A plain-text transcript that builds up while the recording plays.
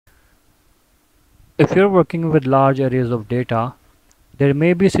If you're working with large arrays of data, there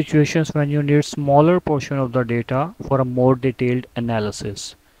may be situations when you need smaller portion of the data for a more detailed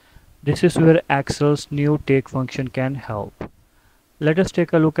analysis. This is where Excel's new take function can help. Let us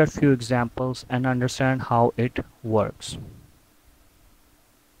take a look at few examples and understand how it works.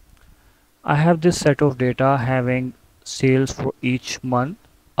 I have this set of data having sales for each month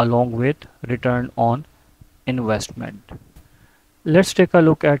along with return on investment. Let's take a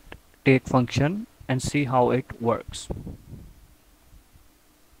look at take function and see how it works.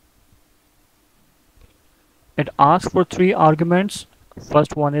 It asks for three arguments.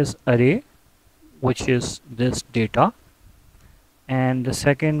 First one is array, which is this data, and the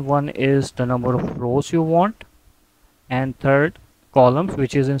second one is the number of rows you want, and third columns,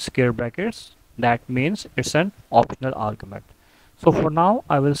 which is in square brackets. That means it's an optional argument. So for now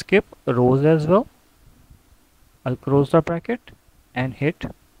I will skip rows as well. I'll close the bracket and hit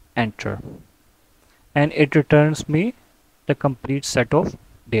enter, and it returns me the complete set of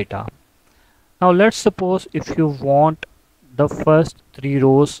data. Now let's suppose if you want the first three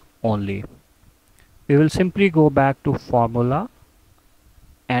rows only, we will simply go back to formula,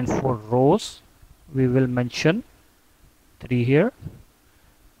 and for rows we will mention 3 here,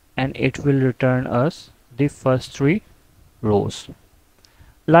 and it will return us the first three rows.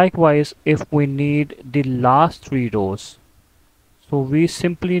 Likewise, if we need the last three rows, so we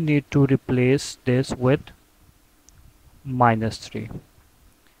simply need to replace this with -3,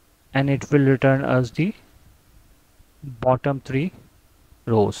 and it will return us the bottom three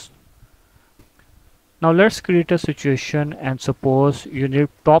rows. Now let's create a situation and suppose you need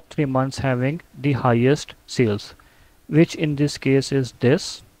top 3 months having the highest sales, which in this case is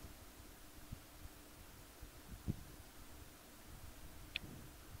this,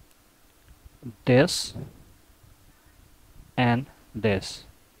 this, and this.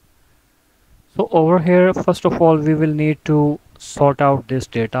 So over here, first of all, we will need to sort out this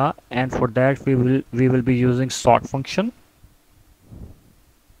data, and for that we will be using sort function.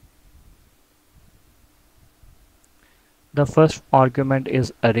 The first argument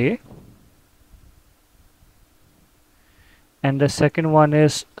is array, and the second one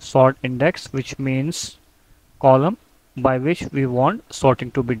is sort index, which means column by which we want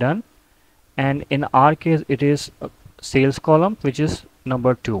sorting to be done, and in our case it is sales column, which is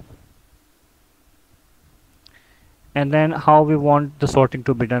number 2. And then how we want the sorting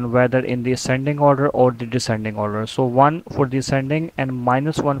to be done, whether in the ascending order or the descending order. So 1 for descending and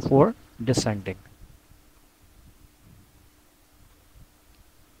 -1 for descending.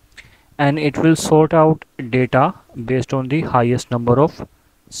 And it will sort out data based on the highest number of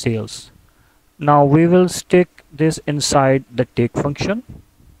sales. Now we will stick this inside the take function.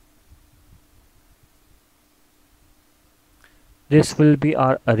 This will be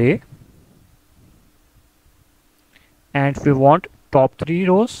our array, and we want top 3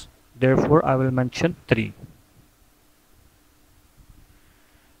 rows, therefore I will mention 3,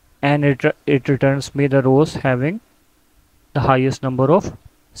 and it returns me the rows having the highest number of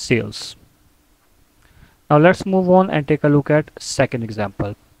sales. Now let's move on and take a look at second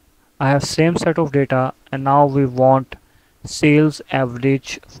example. I have same set of data, and now we want sales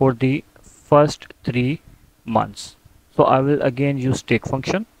average for the first 3 months. So I will again use take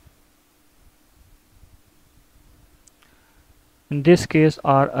function. In this case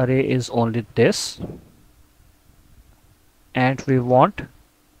our array is only this, and we want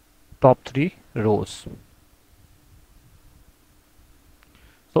top 3 rows.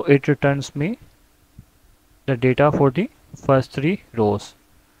 So it returns me the data for the first 3 rows.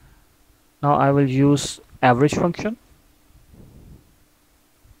 Now I will use average function.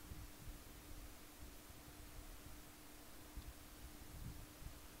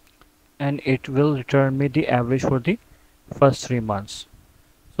 And it will return me the average for the first 3 months.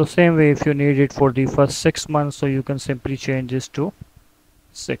 So same way, if you need it for the first 6 months, so you can simply change this to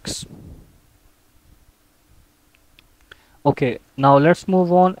 6. Okay, now let's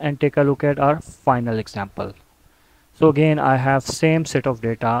move on and take a look at our final example. So again, I have same set of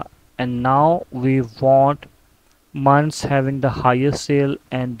data, and now we want months having the highest sale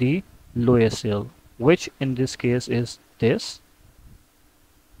and the lowest sale, which in this case is this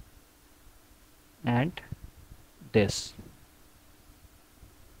and this.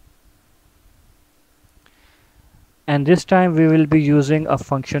 And this time we will be using a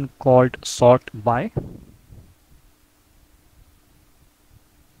function called sort by.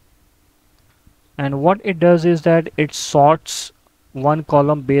 And what it does is that it sorts one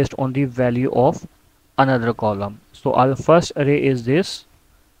column based on the value of another column. So our first array is this,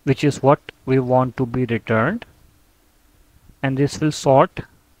 which is what we want to be returned, and this will sort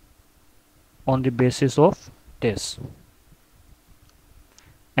on the basis of this,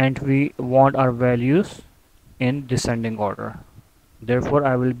 and we want our values in descending order. Therefore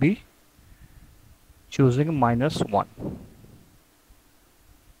I will be choosing -1.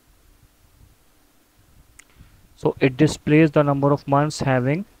 So it displays the number of months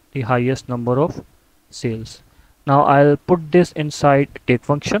having the highest number of sales. Now I'll put this inside take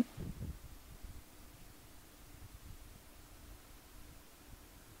function,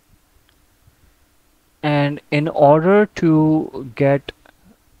 and in order to get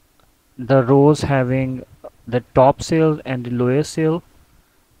the rows having the top sale and the lowest sale,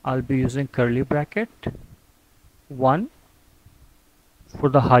 I'll be using curly bracket 1 for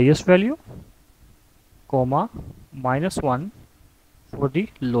the highest value, comma -1 for the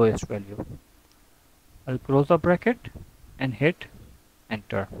lowest value. I'll close the bracket and hit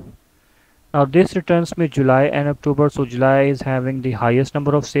enter. Now this returns me July and October. So July is having the highest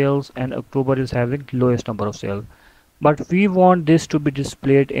number of sales and October is having lowest number of sales. But we want this to be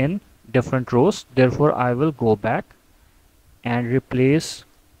displayed in different rows. Therefore I will go back and replace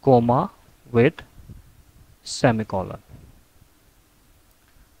comma with semicolon.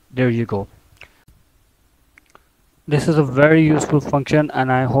 There you go. This is a very useful function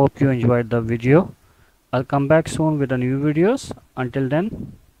and I hope you enjoyed the video. I'll come back soon with the new videos. Until then,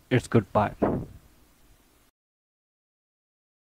 it's goodbye.